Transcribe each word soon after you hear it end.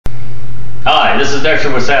Hi, this is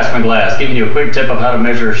Dexter with Sassman Glass, giving you a quick tip of how to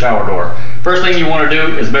measure a shower door. First thing you want to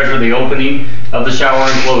do is measure the opening of the shower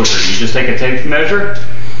enclosure. You just take a tape measure,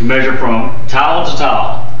 you measure from towel to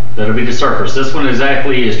towel. That'll be the surface. This one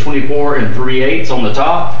exactly is 24 3/8 on the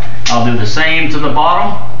top. I'll do the same to the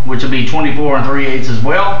bottom, which will be 24 3/8 as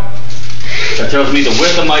well. That tells me the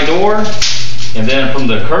width of my door, and then from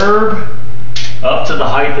the curb up to the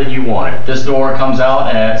height that you want it. This door comes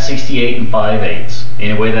out at 68 5/8.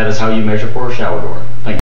 Anyway, that is how you measure for a shower door. Thank you.